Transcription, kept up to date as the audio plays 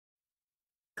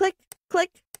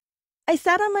click. I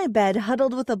sat on my bed,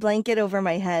 huddled with a blanket over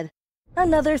my head.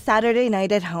 Another Saturday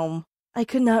night at home. I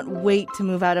could not wait to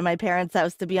move out of my parents'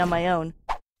 house to be on my own.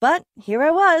 But here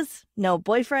I was, no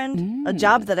boyfriend, a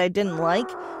job that I didn't like,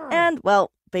 and,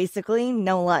 well, basically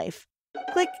no life.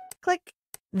 Click, click.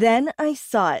 Then I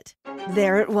saw it.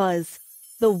 There it was.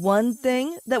 The one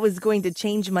thing that was going to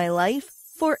change my life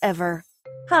forever.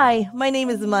 Hi, my name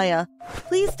is Maya.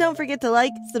 Please don't forget to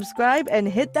like, subscribe, and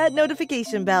hit that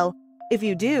notification bell. If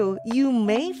you do, you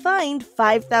may find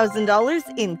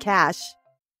 $5,000 in cash.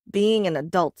 Being an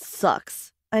adult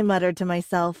sucks, I muttered to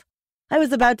myself. I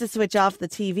was about to switch off the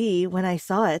TV when I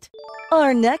saw it.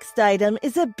 Our next item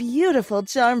is a beautiful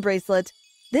charm bracelet.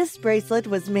 This bracelet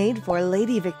was made for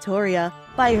Lady Victoria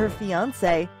by her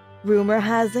fiancé. Rumor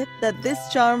has it that this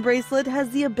charm bracelet has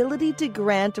the ability to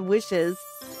grant wishes.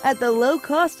 At the low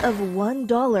cost of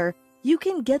 $1, you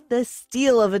can get this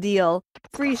steal of a deal.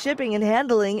 Free shipping and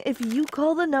handling if you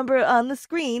call the number on the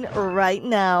screen right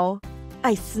now.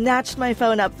 I snatched my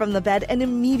phone up from the bed and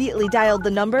immediately dialed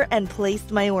the number and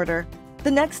placed my order.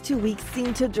 The next 2 weeks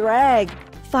seemed to drag.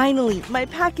 Finally, my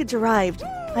package arrived.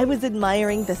 I was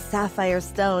admiring the sapphire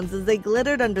stones as they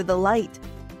glittered under the light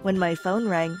when my phone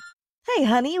rang. Hey,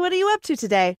 honey, what are you up to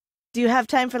today? Do you have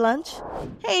time for lunch?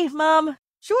 Hey, Mom.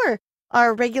 Sure.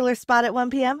 Our regular spot at 1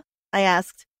 p.m.? I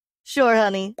asked. Sure,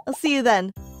 honey. I'll see you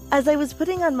then. As I was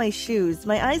putting on my shoes,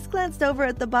 my eyes glanced over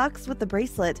at the box with the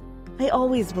bracelet. I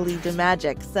always believed in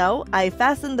magic, so I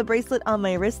fastened the bracelet on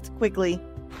my wrist quickly.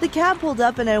 The cab pulled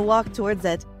up and I walked towards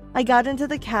it. I got into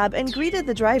the cab and greeted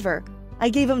the driver. I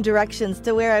gave him directions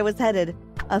to where I was headed.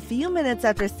 A few minutes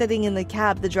after sitting in the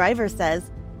cab, the driver says,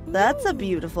 "That's a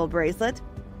beautiful bracelet."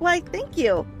 "Why, thank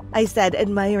you," I said,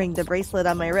 admiring the bracelet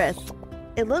on my wrist.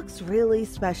 "It looks really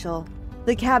special."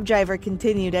 The cab driver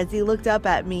continued as he looked up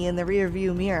at me in the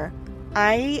rearview mirror.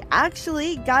 "I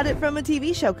actually got it from a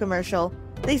TV show commercial.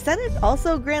 They said it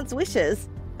also grants wishes."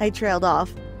 I trailed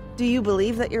off. "Do you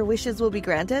believe that your wishes will be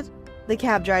granted?" The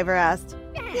cab driver asked.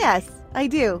 "Yes, I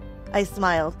do." I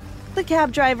smiled. The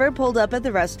cab driver pulled up at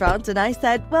the restaurant and I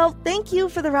said, "Well, thank you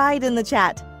for the ride and the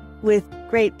chat." With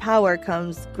great power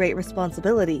comes great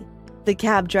responsibility. The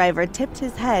cab driver tipped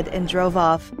his head and drove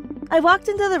off. I walked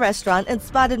into the restaurant and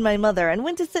spotted my mother and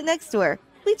went to sit next to her.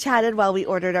 We chatted while we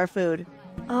ordered our food.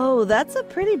 "Oh, that's a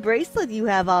pretty bracelet you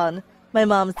have on," my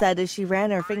mom said as she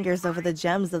ran her fingers over the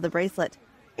gems of the bracelet.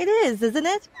 "It is, isn't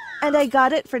it? And I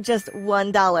got it for just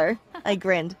 $1. I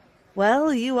grinned.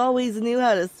 "Well, you always knew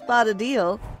how to spot a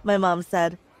deal," my mom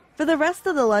said. For the rest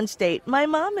of the lunch date, my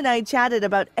mom and I chatted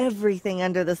about everything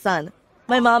under the sun.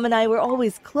 My mom and I were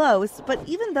always close, but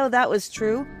even though that was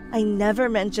true, I never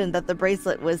mentioned that the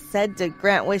bracelet was said to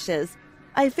grant wishes.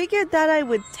 I figured that I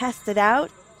would test it out,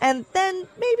 and then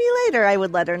maybe later I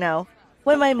would let her know.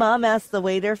 When my mom asked the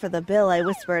waiter for the bill, I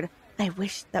whispered, "I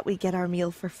wish that we get our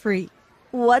meal for free."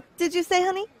 "What did you say,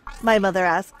 honey?" my mother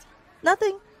asked.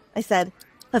 "Nothing," I said.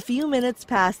 A few minutes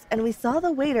passed, and we saw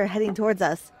the waiter heading towards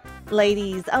us.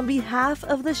 "Ladies, on behalf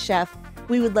of the chef,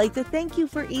 we would like to thank you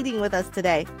for eating with us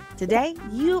today. Today,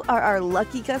 you are our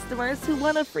lucky customers who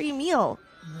won a free meal."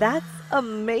 "That's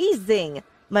amazing,"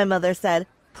 my mother said.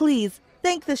 "Please,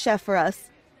 thank the chef for us."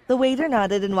 The waiter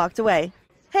nodded and walked away.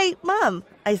 "Hey, Mom,"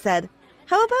 I said.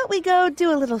 "How about we go do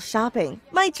a little shopping?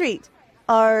 My treat."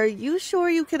 "Are you sure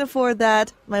you can afford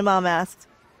that?" my mom asked.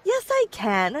 "Yes, I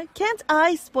can. Can't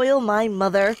I spoil my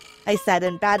mother?" I said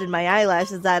and batted my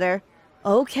eyelashes at her.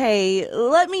 "Okay,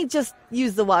 let me just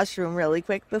use the washroom really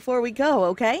quick before we go,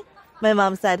 okay?" my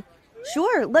mom said.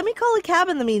 "Sure, let me call a cab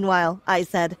in the meanwhile," I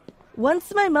said.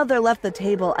 Once my mother left the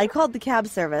table, I called the cab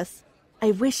service. I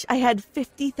wish I had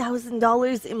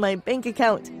 $50,000 in my bank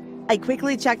account. I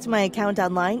quickly checked my account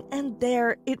online, and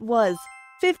there it was.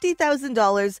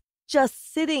 $50,000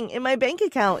 just sitting in my bank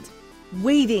account,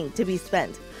 waiting to be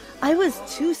spent. I was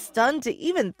too stunned to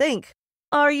even think.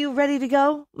 "Are you ready to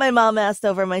go?" my mom asked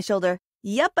over my shoulder.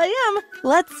 "Yep, I am.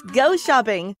 Let's go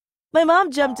shopping." My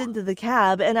mom jumped into the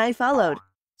cab, and I followed.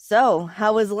 "So,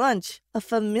 how was lunch?" a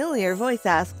familiar voice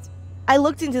asked. I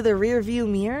looked into the rearview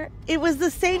mirror. It was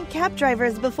the same cab driver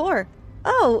as before.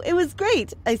 "Oh, it was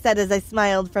great," I said as I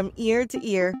smiled from ear to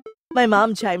ear. My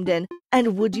mom chimed in,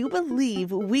 "And would you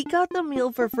believe we got the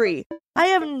meal for free? I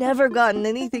have never gotten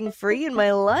anything free in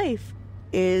my life."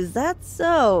 "Is that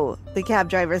so?" the cab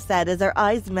driver said as our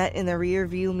eyes met in the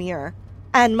rearview mirror.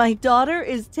 "And my daughter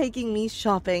is taking me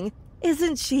shopping.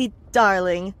 Isn't she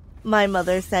darling?" my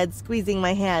mother said, squeezing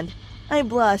my hand. I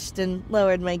blushed and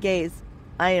lowered my gaze.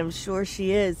 "I am sure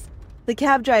she is," the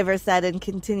cab driver said and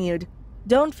continued.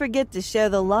 "Don't forget to share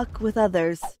the luck with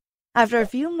others." After a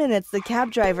few minutes, the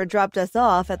cab driver dropped us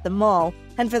off at the mall,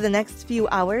 and for the next few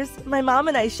hours, my mom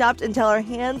and I shopped until our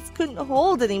hands couldn't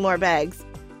hold any more bags.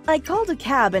 I called a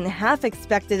cab and half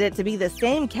expected it to be the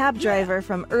same cab driver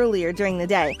from earlier during the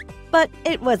day, but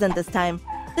it wasn't this time.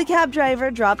 The cab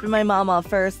driver dropped my mom off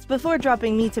first before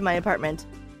dropping me to my apartment.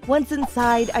 Once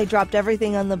inside, I dropped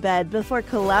everything on the bed before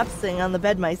collapsing on the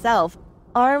bed myself,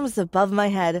 arms above my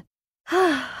head.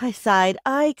 I sighed.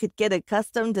 I could get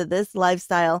accustomed to this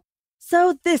lifestyle.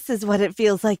 So this is what it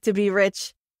feels like to be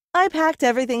rich. I packed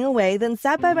everything away, then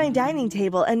sat by my dining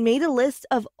table and made a list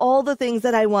of all the things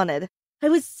that I wanted. I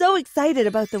was so excited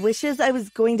about the wishes I was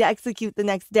going to execute the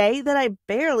next day that I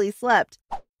barely slept.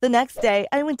 The next day,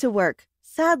 I went to work.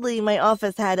 Sadly, my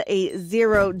office had a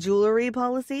zero jewelry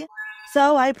policy,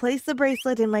 so I placed the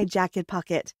bracelet in my jacket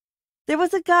pocket. There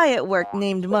was a guy at work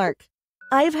named Mark.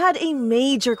 I've had a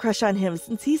major crush on him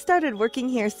since he started working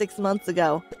here 6 months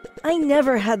ago. I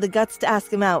never had the guts to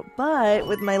ask him out, but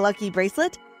with my lucky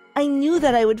bracelet, I knew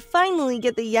that I would finally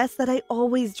get the yes that I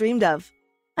always dreamed of.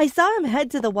 I saw him head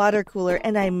to the water cooler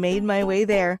and I made my way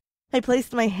there. I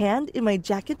placed my hand in my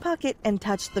jacket pocket and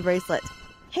touched the bracelet.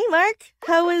 "Hey Mark,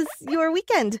 how was your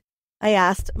weekend?" I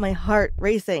asked, my heart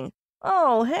racing.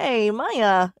 "Oh, hey,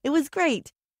 Maya, it was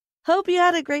great. Hope you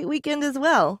had a great weekend as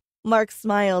well." Mark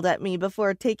smiled at me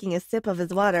before taking a sip of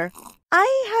his water. "I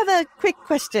have a quick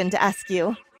question to ask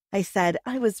you," I said.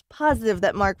 I was positive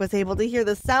that Mark was able to hear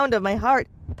the sound of my heart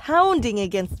pounding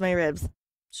against my ribs.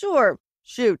 "Sure,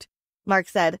 shoot," Mark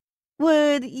said.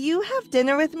 "Would you have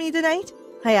dinner with me tonight?"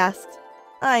 I asked.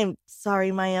 "I'm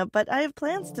sorry, Maya, but I have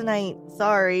plans tonight.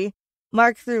 Sorry."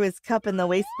 Mark threw his cup in the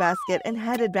wastebasket and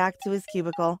headed back to his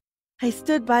cubicle. I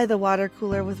stood by the water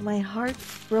cooler with my heart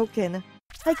broken.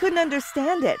 I couldn't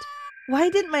understand it. Why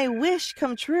didn't my wish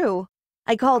come true?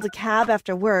 I called a cab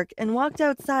after work and walked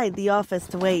outside the office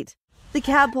to wait. The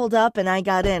cab pulled up and I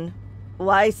got in.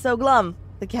 "Why so glum?"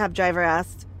 the cab driver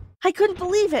asked. I couldn't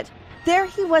believe it. There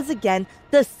he was again,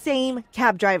 the same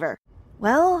cab driver.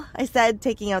 "Well," I said,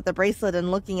 taking out the bracelet and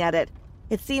looking at it,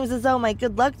 "it seems as though my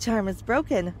good luck charm is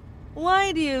broken."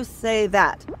 "Why do you say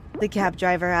that?" the cab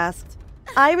driver asked.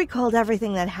 I recalled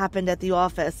everything that happened at the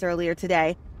office earlier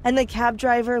today, and the cab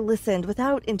driver listened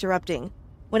without interrupting.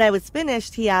 When I was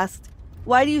finished, he asked,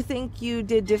 "Why do you think you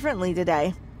did differently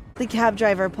today?" The cab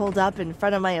driver pulled up in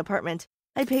front of my apartment.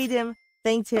 I paid him,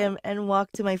 thanked him, and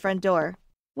walked to my front door.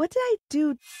 "What did I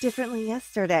do differently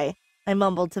yesterday?" I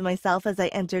mumbled to myself as I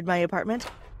entered my apartment.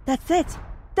 "That's it!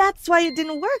 That's why it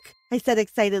didn't work!" I said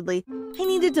excitedly. I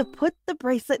needed to put the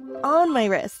bracelet on my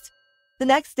wrist. The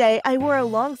next day, I wore a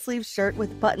long-sleeve shirt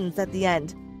with buttons at the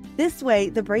end. This way,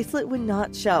 the bracelet would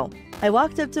not show. I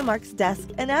walked up to Mark's desk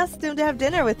and asked him to have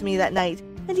dinner with me that night,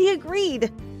 and he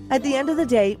agreed. At the end of the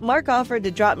day, Mark offered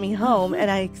to drop me home,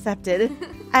 and I accepted.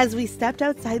 As we stepped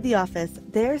outside the office,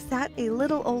 there sat a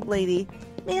little old lady.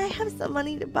 "May I have some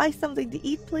money to buy something to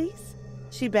eat, please?"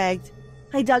 she begged.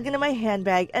 I dug into my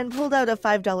handbag and pulled out a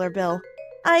 $5 bill.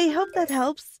 "I hope that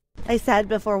helps," I said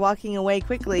before walking away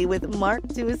quickly with Mark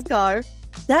to his car.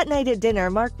 That night at dinner,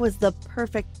 Mark was the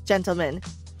perfect gentleman.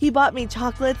 He bought me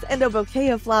chocolates and a bouquet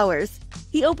of flowers.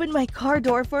 He opened my car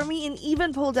door for me and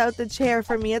even pulled out the chair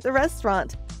for me at the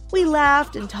restaurant. We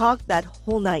laughed and talked that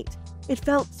whole night. It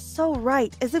felt so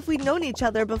right, as if we'd known each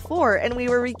other before and we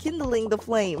were rekindling the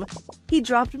flame. He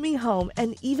dropped me home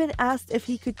and even asked if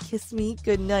he could kiss me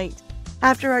goodnight.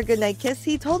 After our goodnight kiss,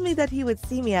 he told me that he would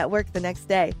see me at work the next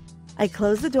day. I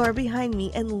closed the door behind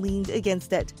me and leaned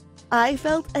against it. I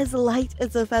felt as light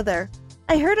as a feather.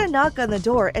 I heard a knock on the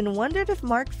door and wondered if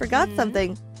Mark forgot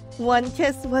something. "One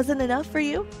kiss wasn't enough for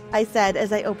you?" I said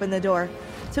as I opened the door.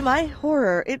 To my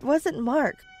horror, it wasn't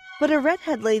Mark, but a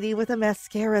redhead lady with a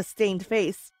mascara-stained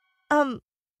face.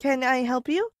 Can I help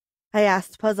you?" I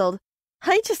asked, puzzled.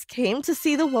 "I just came to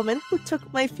see the woman who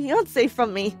took my fiancé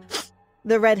from me,"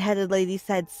 the red-headed lady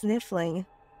said, sniffling.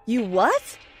 "You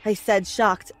what?" I said,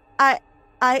 shocked. I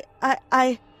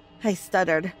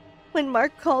stuttered. "When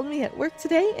Mark called me at work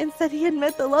today and said he had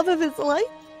met the love of his life,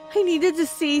 I needed to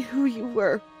see who you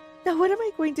were. Now what am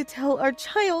I going to tell our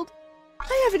child?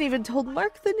 I haven't even told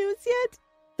Mark the news yet."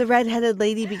 The red-headed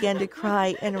lady began to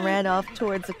cry and ran off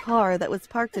towards a car that was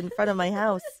parked in front of my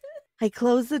house. I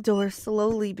closed the door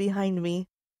slowly behind me.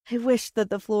 I wished that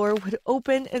the floor would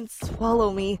open and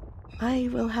swallow me. "I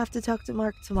will have to talk to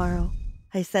Mark tomorrow,"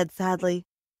 I said sadly.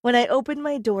 When I opened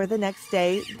my door the next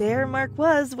day, there Mark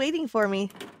was waiting for me.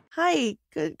 "Hi,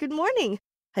 good morning,"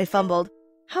 I fumbled.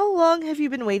 "How long have you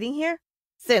been waiting here?"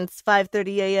 "Since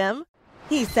 5:30 a.m.,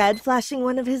 he said, flashing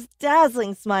one of his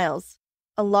dazzling smiles.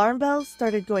 Alarm bells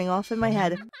started going off in my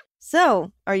head.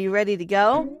 "So, are you ready to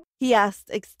go?" he asked,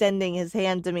 extending his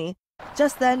hand to me.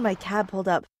 Just then, my cab pulled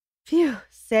up. Phew,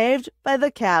 saved by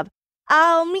the cab.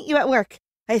 I'll meet you at work,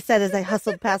 I said as I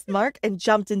hustled past Mark and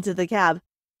jumped into the cab.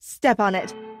 Step on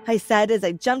it, I said as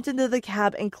I jumped into the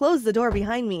cab and closed the door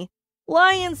behind me.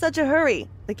 Why in such a hurry?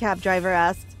 The cab driver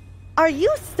asked. Are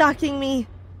you stalking me?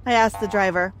 I asked the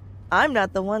driver. I'm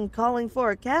not the one calling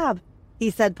for a cab, he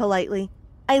said politely.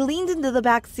 I leaned into the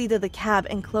back seat of the cab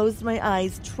and closed my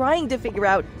eyes, trying to figure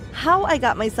out how I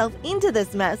got myself into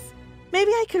this mess.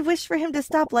 Maybe I could wish for him to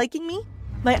stop liking me?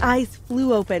 My eyes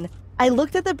flew open. I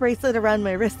looked at the bracelet around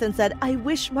my wrist and said, I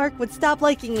wish Mark would stop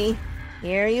liking me.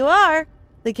 Here you are,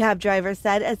 the cab driver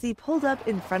said as he pulled up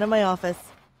in front of my office.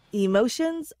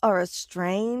 Emotions are a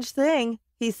strange thing,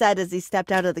 he said as he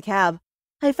stepped out of the cab.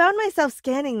 I found myself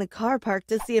scanning the car park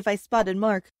to see if I spotted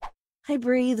Mark. I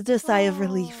breathed a sigh of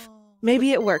relief.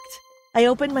 Maybe it worked. I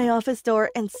opened my office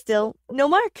door and still no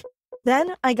Mark.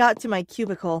 Then I got to my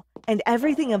cubicle, and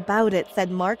everything about it said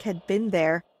Mark had been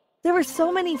there. There were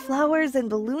so many flowers and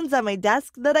balloons on my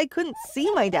desk that I couldn't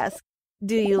see my desk.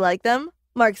 Do you like them?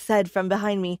 Mark said from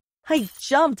behind me. I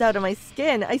jumped out of my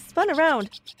skin. I spun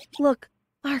around. Look,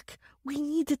 Mark, we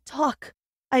need to talk,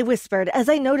 I whispered as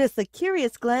I noticed the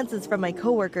curious glances from my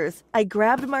coworkers. I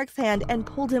grabbed Mark's hand and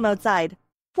pulled him outside.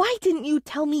 Why didn't you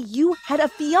tell me you had a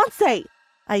fiancé?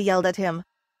 I yelled at him.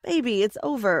 Baby, it's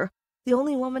over. The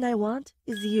only woman I want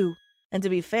is you. And to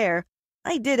be fair,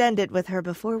 I did end it with her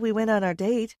before we went on our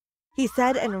date, he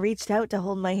said and reached out to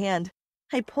hold my hand.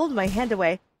 I pulled my hand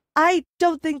away. I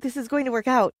don't think this is going to work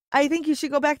out. I think you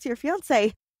should go back to your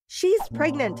fiancé. She's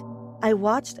pregnant. I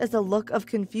watched as a look of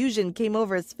confusion came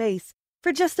over his face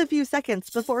for just a few seconds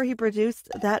before he produced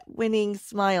that winning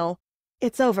smile.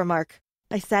 It's over, Mark,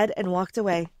 I said and walked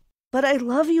away. But I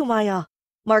love you, Maya,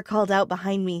 Mark called out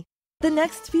behind me. The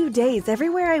next few days,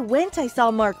 everywhere I went, I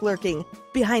saw Mark lurking.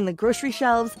 Behind the grocery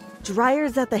shelves,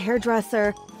 dryers at the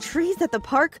hairdresser, trees at the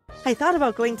park. I thought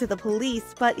about going to the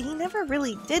police, but he never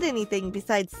really did anything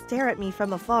besides stare at me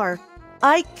from afar.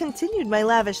 I continued my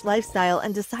lavish lifestyle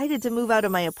and decided to move out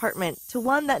of my apartment to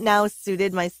one that now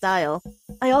suited my style.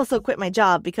 I also quit my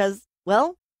job because,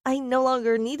 well, I no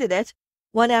longer needed it.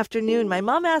 One afternoon, my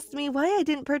mom asked me why I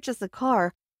didn't purchase a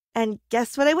car. And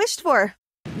guess what I wished for?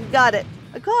 You got it.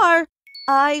 A car.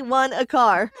 I won a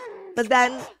car. But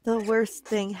then the worst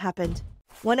thing happened.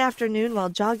 One afternoon while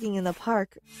jogging in the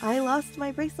park, I lost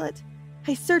my bracelet.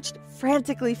 I searched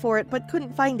frantically for it but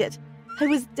couldn't find it. I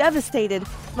was devastated.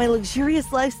 My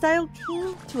luxurious lifestyle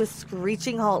came to a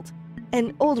screeching halt.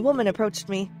 An old woman approached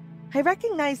me. I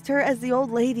recognized her as the old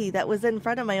lady that was in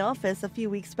front of my office a few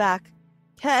weeks back.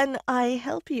 Can I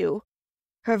help you?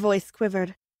 Her voice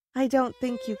quivered. I don't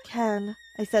think you can,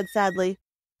 I said sadly.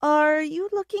 Are you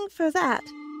looking for that?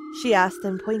 She asked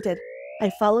and pointed.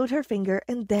 I followed her finger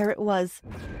and there it was.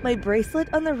 My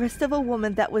bracelet on the wrist of a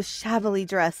woman that was shabbily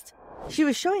dressed. She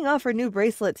was showing off her new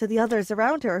bracelet to the others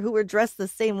around her who were dressed the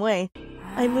same way.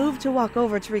 I moved to walk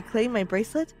over to reclaim my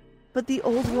bracelet, but the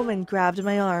old woman grabbed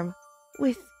my arm.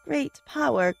 With great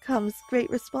power comes great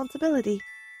responsibility.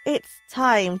 It's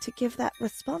time to give that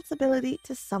responsibility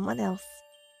to someone else,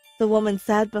 the woman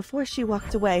said before she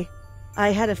walked away. I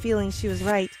had a feeling she was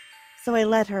right, so I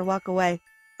let her walk away.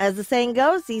 As the saying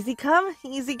goes, easy come,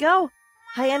 easy go.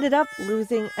 I ended up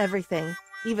losing everything,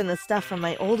 even the stuff from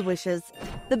my old wishes.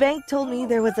 The bank told me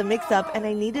there was a mix-up and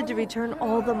I needed to return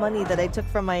all the money that I took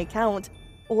from my account,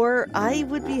 or I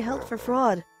would be held for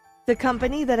fraud. The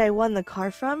company that I won the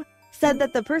car from said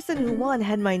that the person who won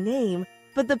had my name,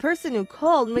 but the person who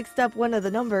called mixed up one of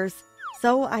the numbers,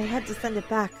 so I had to send it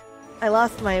back. I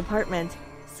lost my apartment,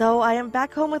 so I am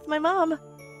back home with my mom.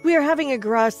 We are having a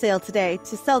garage sale today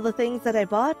to sell the things that I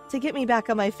bought to get me back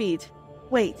on my feet.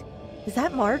 Wait, is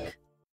that Mark?